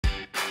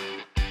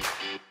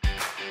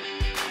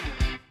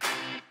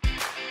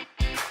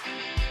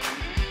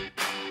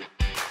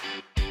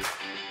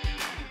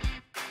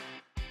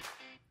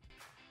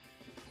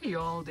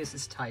y'all, this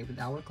is Ty with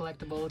our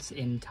collectibles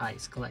in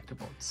Ty's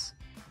Collectibles.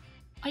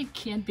 I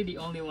can't be the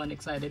only one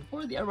excited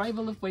for the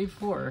arrival of Wave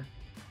 4.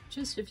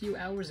 Just a few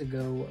hours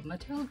ago,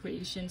 Mattel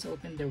Creations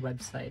opened their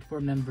website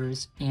for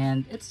members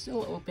and it's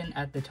still open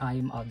at the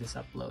time of this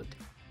upload.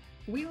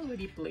 We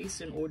already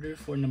placed an order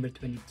for number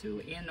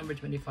 22 and number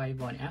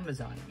 25 on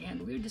Amazon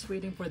and we're just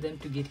waiting for them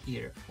to get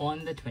here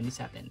on the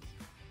 27th.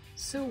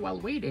 So while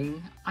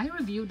waiting, I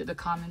reviewed the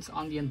comments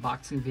on the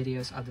unboxing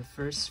videos of the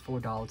first 4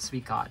 dolls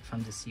we got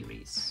from the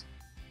series.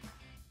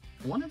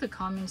 One of the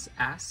comments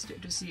asked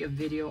to see a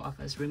video of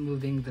us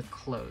removing the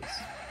clothes.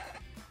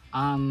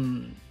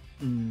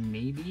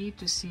 Maybe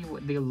to see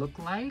what they look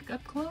like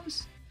up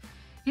close?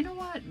 You know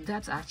what?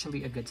 That's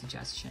actually a good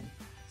suggestion.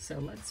 So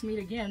let's meet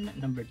again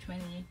number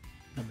 20,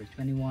 number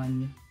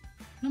 21,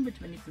 number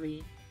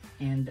 23,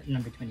 and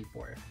number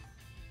 24.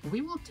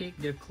 We will take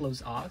their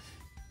clothes off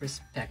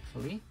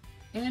respectfully,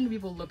 and we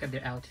will look at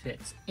their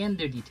outfits and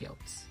their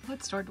details.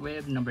 Let's start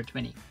with number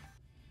 20.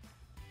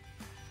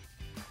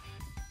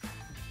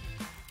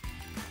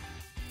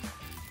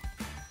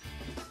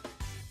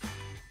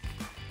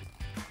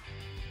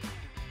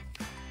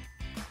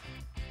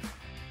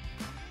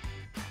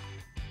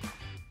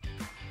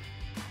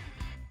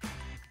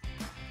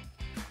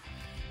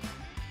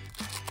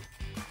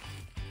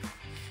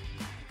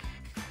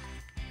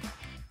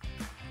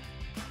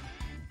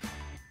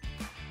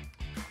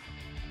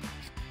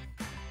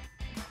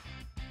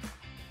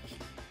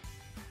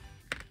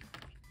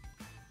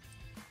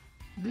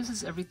 This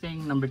is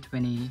everything number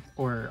 20,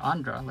 or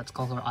Andra, let's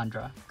call her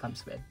Andra,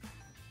 comes with.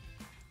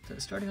 So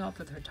starting off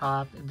with her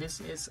top,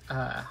 this is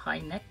a high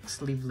neck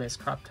sleeveless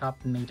crop top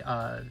made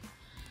of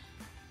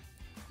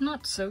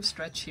not so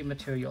stretchy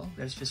material,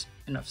 there's just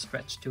enough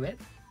stretch to it.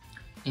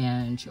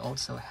 And she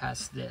also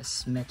has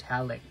this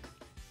metallic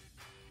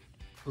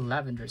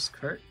lavender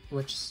skirt,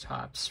 which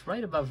stops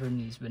right above her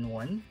knees when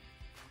worn.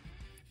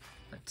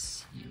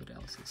 Let's see what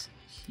else is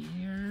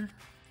here.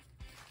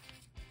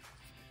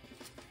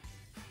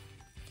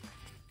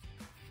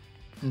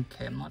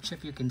 Okay, I'm not sure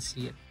if you can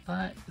see it,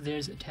 but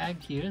there's a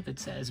tag here that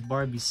says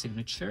Barbie's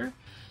signature.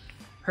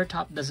 Her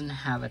top doesn't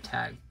have a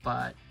tag,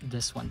 but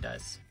this one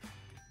does.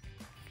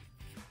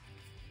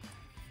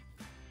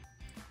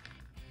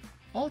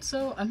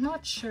 Also, I'm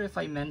not sure if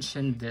I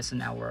mentioned this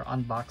in our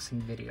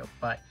unboxing video,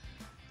 but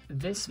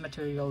this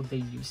material they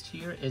used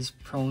here is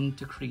prone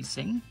to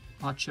creasing.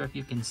 Not sure if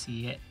you can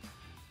see it,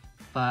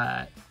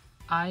 but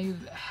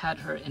I've had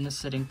her in a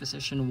sitting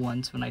position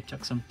once when I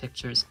took some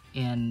pictures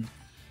and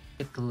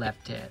it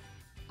left it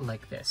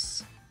like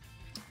this.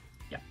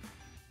 Yeah.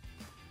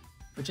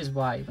 Which is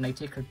why when I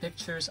take her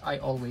pictures, I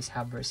always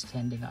have her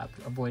standing up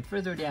to avoid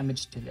further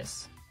damage to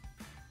this.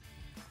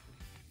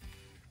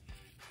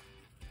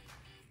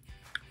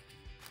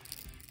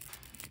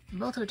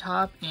 Both her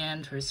top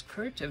and her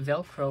skirt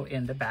velcro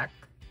in the back.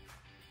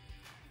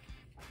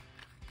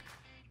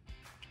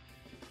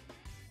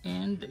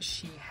 And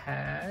she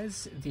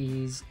has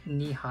these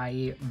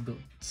knee-high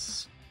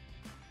boots.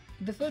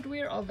 The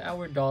footwear of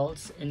our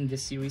dolls in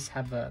this series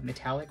have a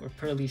metallic or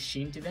pearly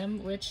sheen to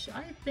them, which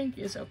I think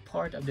is a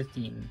part of the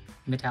theme,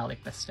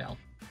 metallic pastel.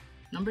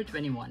 Number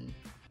 21.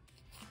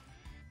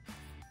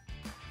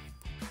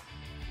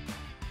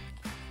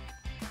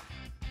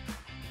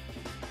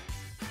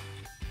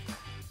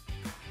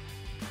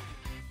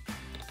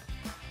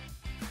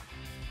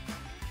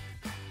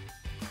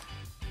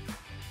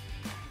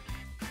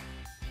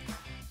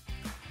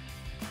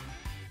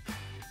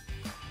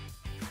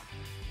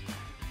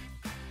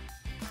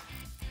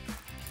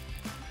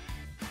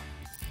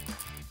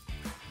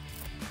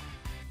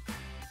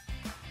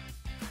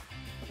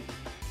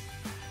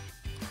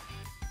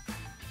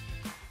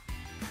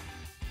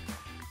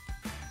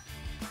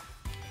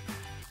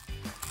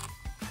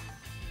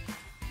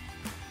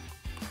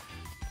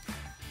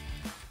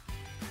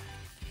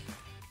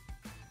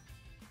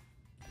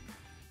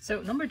 So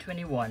number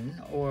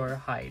 21, or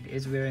Hyde,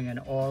 is wearing an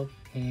all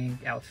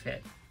pink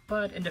outfit,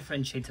 but in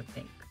different shades of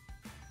pink.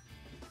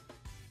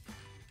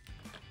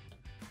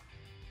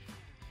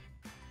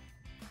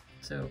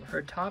 So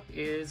her top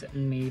is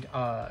made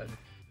of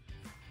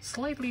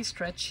slightly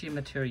stretchy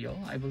material.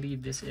 I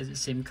believe this is the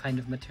same kind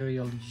of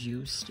material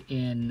used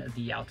in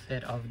the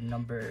outfit of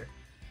number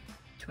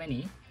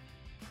 20.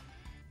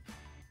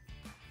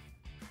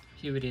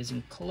 Here it is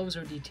in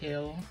closer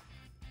detail.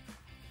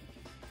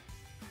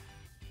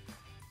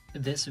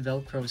 This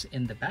velcros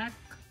in the back,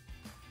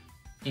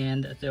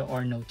 and there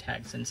are no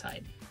tags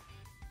inside.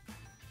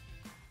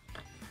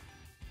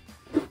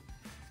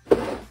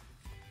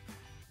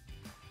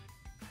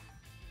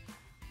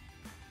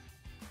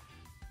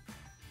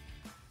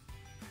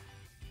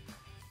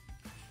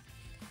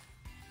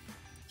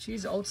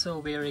 She's also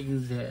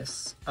wearing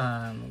this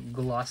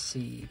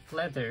glossy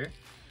leather,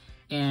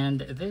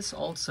 and this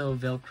also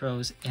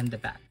velcros in the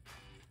back.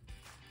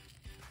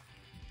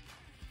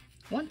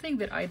 One thing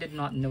that I did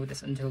not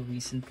notice until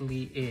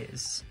recently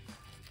is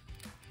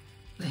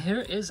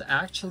there is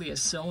actually a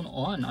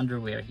sewn-on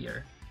underwear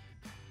here.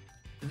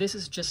 This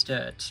is just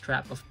a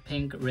strap of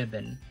pink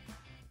ribbon,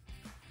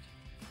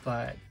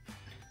 but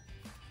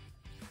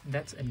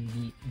That's a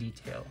neat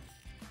detail.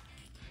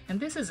 And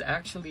this is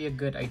actually a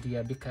good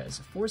idea because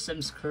for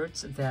some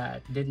skirts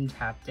that didn't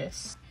have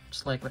this,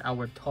 just like what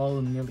our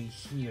tall Millie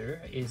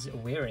here is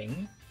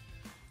wearing,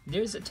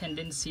 there's a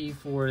tendency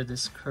for the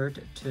skirt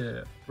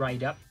to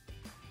ride up,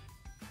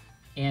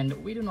 and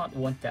we do not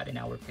want that in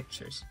our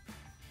pictures.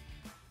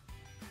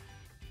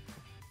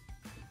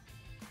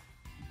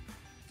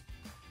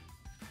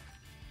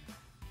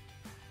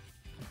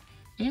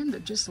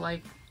 And just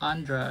like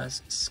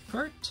Andra's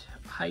skirt,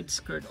 Hyde's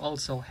skirt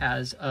also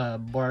has a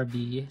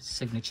Barbie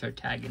signature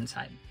tag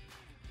inside.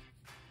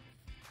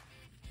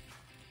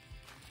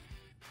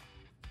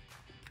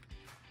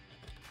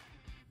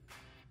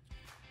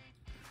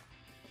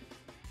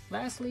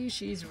 Lastly,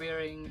 she's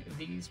wearing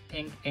these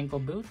pink ankle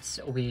boots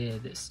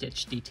with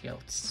stitch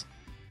details.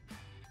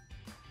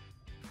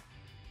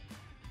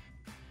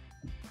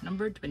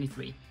 Number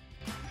 23.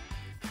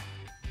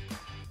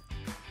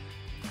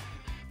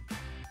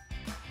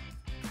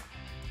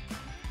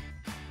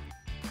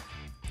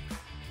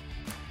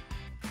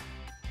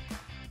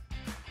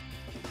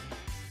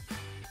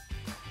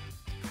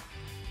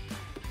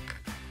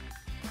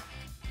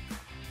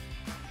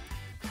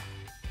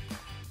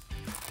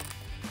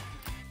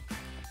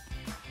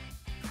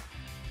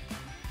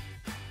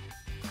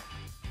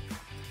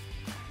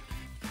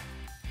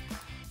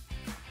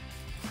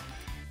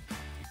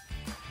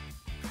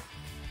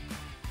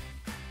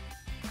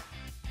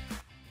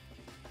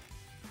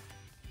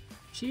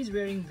 She's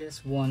wearing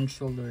this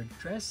one-shouldered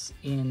dress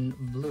in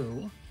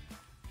blue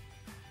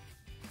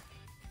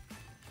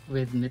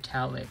with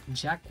metallic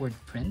jacquard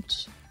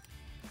print.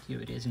 Here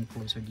it is in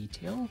closer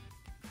detail.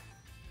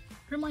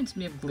 Reminds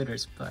me of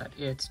glitters, but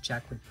it's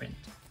jacquard print.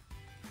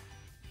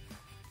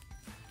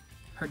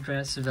 Her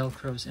dress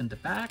velcros in the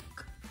back.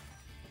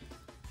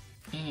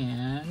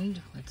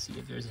 And let's see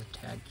if there's a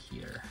tag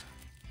here.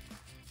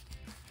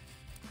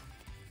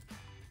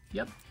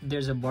 Yep,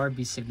 there's a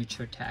Barbie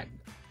signature tag.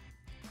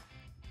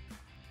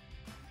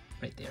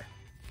 Right there.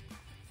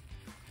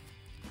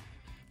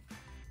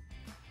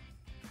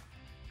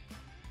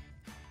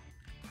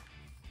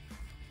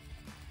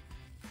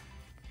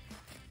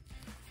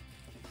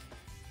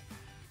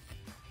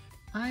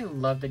 I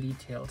love the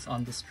details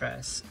on this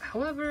dress.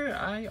 However,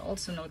 I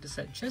also noticed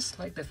that just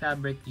like the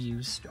fabric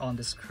used on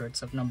the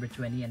skirts of number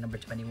 20 and number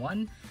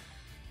 21,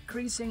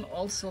 creasing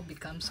also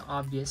becomes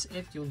obvious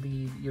if you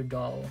leave your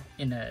doll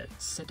in a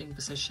sitting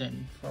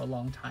position for a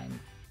long time.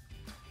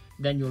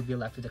 Then you'll be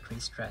left with a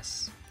creased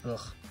dress. Ugh.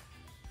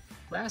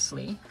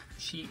 Lastly,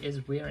 she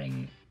is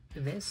wearing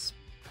this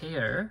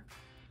pair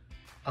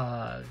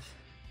of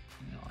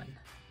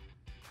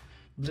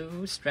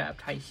blue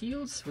strapped high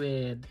heels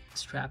with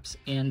straps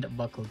and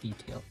buckle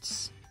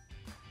details.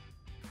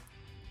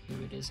 Here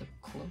it is up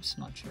close,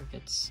 not sure if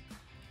it's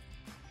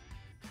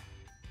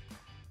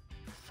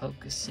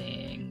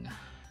focusing.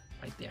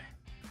 Right there.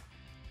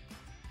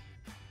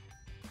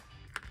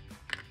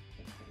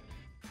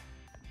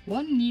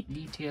 One neat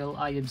detail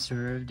I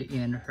observed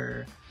in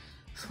her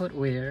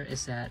footwear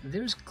is that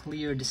there's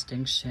clear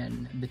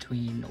distinction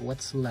between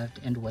what's left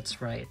and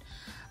what's right.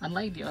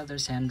 Unlike the other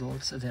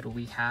sandals that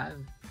we have,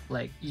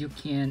 like you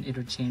can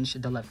interchange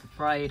the left with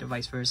right,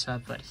 vice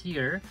versa, but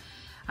here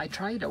I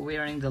tried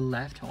wearing the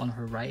left on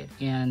her right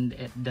and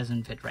it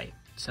doesn't fit right.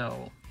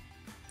 So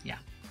yeah.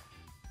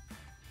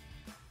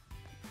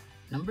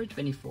 Number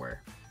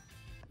 24.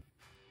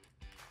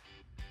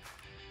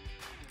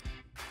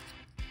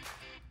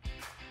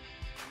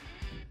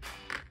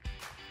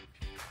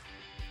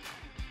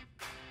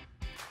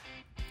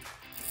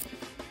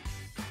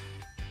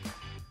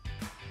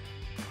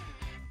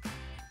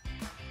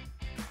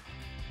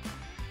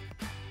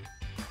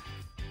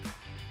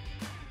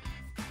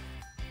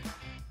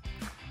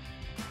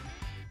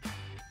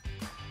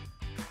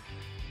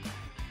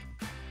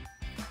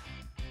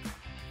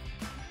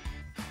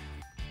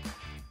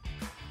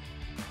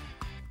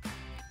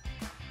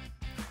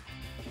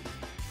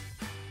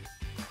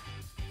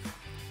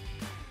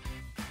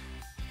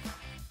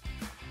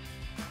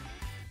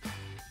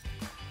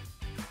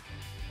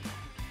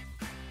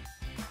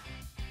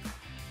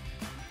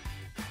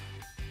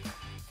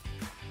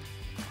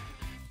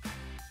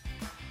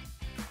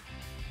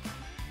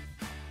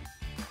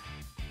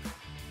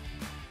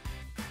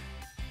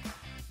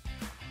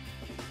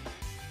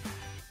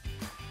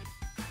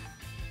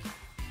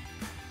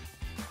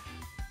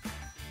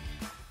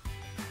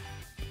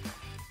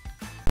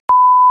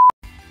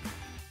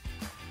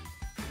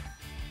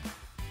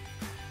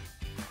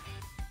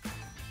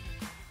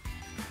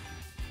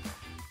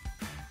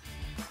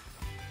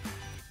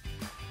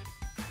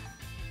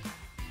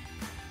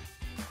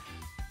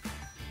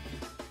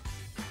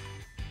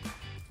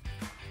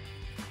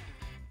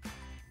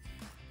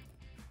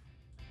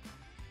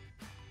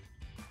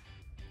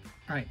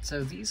 Alright,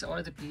 so these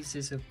are the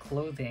pieces of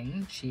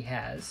clothing she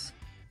has.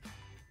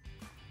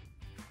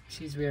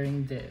 She's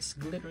wearing this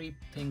glittery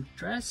pink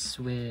dress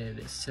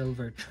with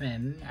silver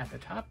trim at the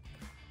top.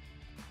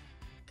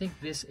 I think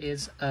this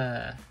is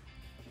a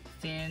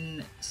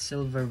thin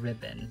silver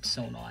ribbon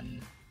sewn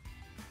on.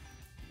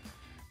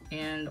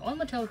 And on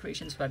Mattel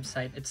Creations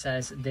website, it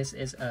says this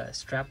is a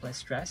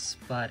strapless dress,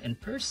 but in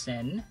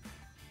person,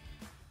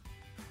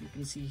 you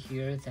can see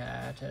here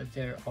that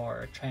there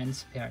are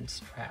transparent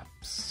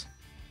straps.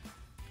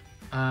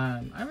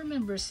 I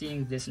remember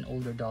seeing this in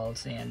older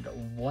dolls, and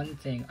one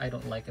thing I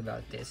don't like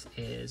about this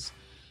is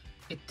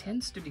it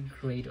tends to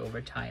degrade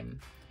over time.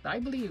 But I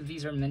believe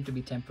these are meant to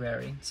be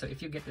temporary, so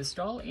if you get this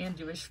doll and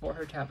you wish for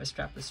her to have a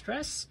strapless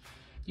dress,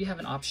 you have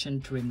an option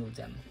to remove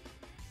them.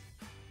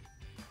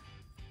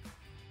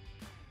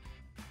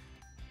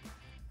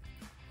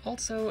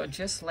 Also,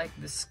 just like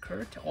the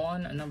skirt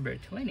on number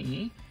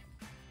 20,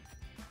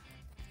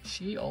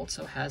 she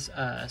also has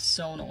a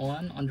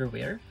sewn-on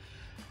underwear.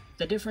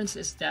 The difference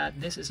is that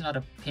this is not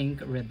a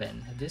pink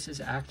ribbon. This is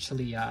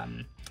actually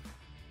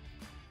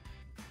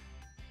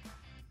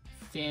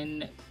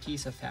thin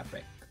piece of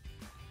fabric.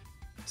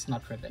 It's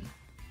not ribbon.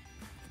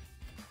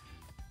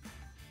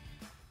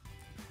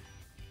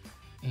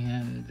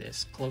 And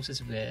this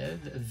closes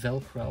with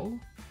Velcro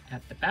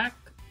at the back.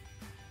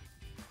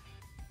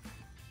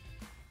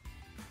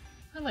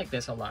 I like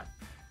this a lot.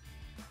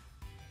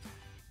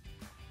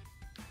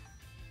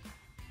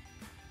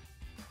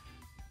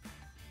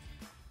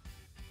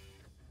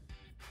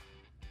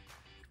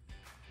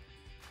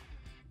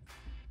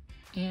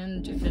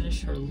 And to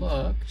finish her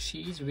look,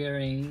 she's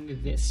wearing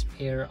this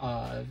pair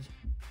of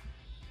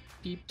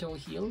peep toe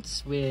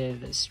heels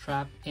with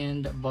strap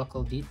and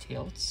buckle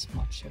details.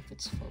 Not sure if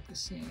it's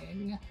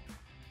focusing.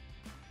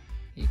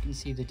 You can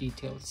see the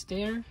details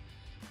there.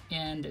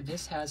 And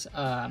this has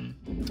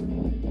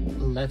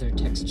leather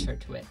texture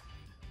to it.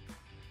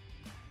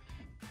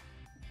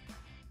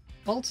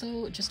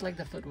 Also, just like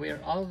the footwear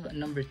of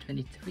number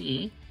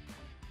 23,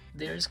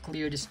 there's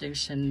clear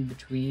distinction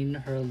between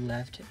her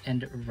left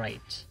and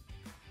right.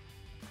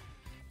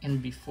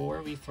 And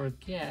before we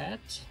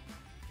forget,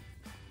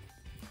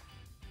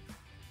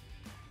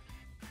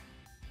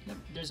 yep,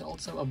 there's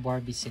also a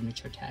Barbie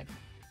signature tag.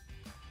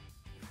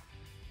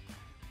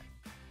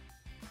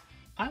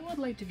 I would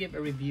like to give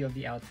a review of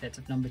the outfits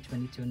of number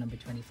 22 and number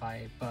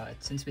 25,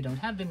 but since we don't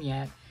have them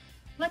yet,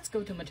 let's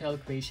go to Mattel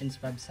Creations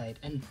website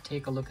and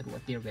take a look at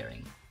what they're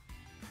wearing.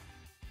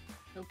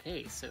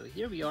 Okay, so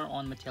here we are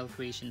on Mattel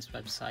Creations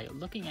website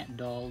looking at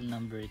doll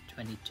number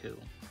 22,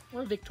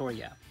 or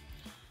Victoria.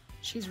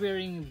 She's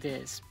wearing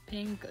this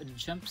pink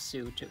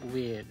jumpsuit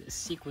with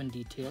sequin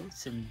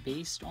details, and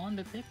based on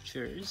the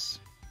pictures,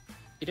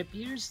 it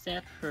appears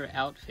that her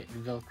outfit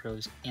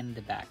velcros in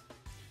the back.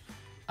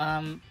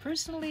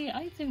 Personally,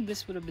 I think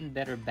this would have been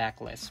better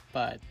backless,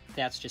 but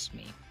that's just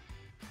me.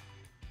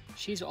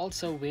 She's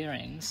also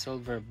wearing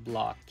silver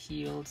block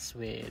heels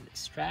with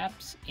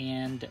straps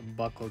and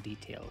buckle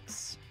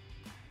details.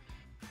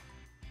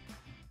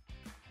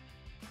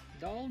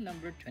 Doll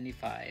number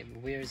 25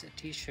 wears a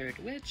t-shirt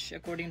which,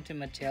 according to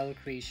Mattel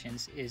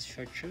Creations, is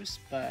chartreuse,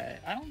 but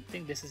I don't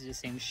think this is the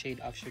same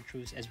shade of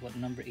chartreuse as what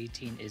number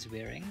 18 is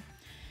wearing.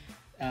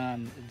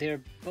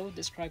 They're both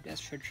described as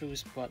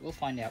chartreuse, but we'll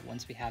find out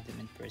once we have them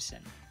in person.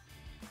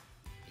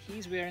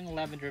 He's wearing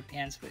lavender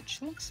pants,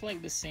 which looks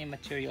like the same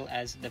material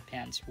as the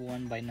pants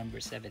worn by number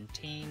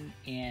 17,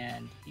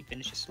 and he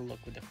finishes the look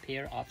with a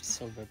pair of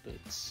silver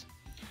boots.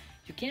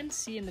 You can't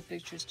see in the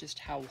pictures just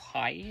how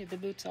high the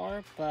boots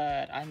are,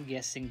 but I'm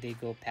guessing they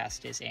go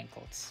past his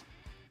ankles.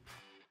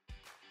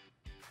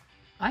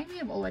 I may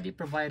have already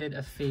provided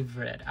a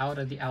favorite out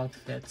of the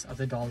outfits of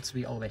the dolls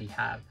we already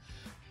have,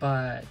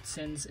 but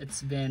since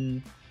it's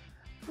been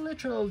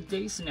literal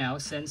days now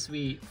since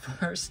we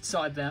first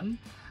saw them,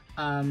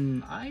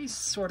 I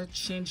sort of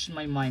changed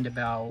my mind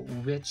about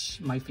which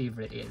my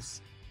favorite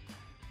is.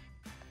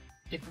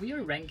 If we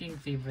are ranking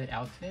favorite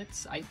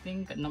outfits, I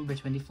think number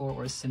 24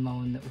 or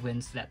Simone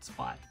wins that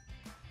spot.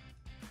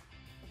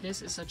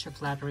 This is such a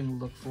flattering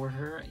look for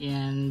her,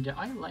 and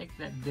I like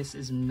that this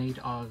is made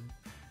of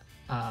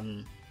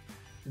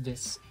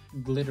this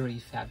glittery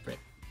fabric.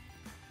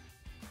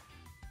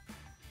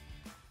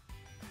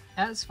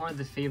 As for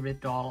the favorite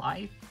doll,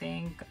 I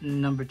think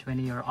number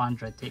 20 or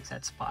Andra takes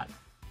that spot.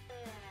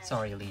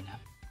 Sorry, Lena.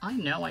 I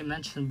know I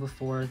mentioned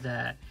before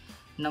that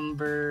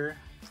number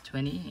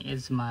 20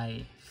 is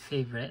my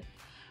favorite.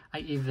 I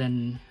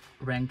even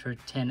ranked her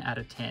 10 out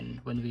of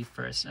 10 when we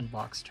first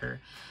unboxed her,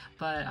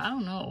 but I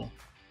don't know.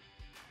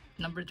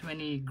 Number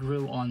 20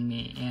 grew on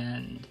me,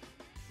 and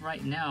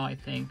right now I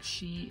think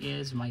she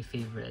is my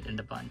favorite in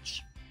the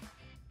bunch.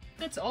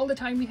 That's all the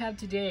time we have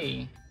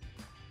today.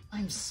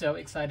 I'm so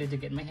excited to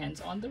get my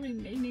hands on the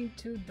remaining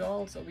 2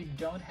 dolls that we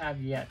don't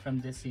have yet from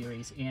this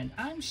series, and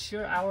I'm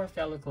sure our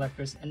fellow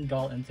collectors and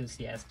doll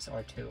enthusiasts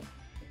are too.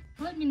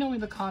 Let me know in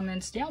the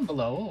comments down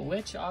below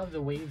which of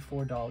the Wave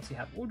 4 dolls you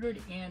have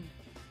ordered and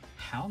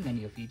how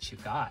many of each you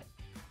got,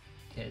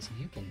 because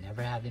you can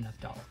never have enough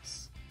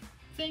dolls.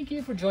 Thank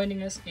you for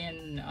joining us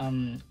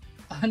in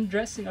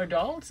undressing our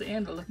dolls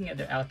and looking at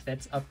their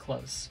outfits up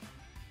close.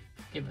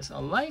 Give us a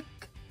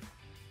like,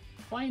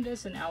 find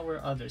us in our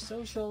other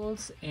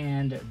socials,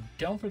 and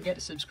don't forget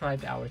to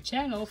subscribe to our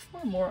channel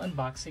for more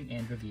unboxing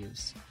and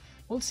reviews.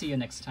 We'll see you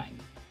next time.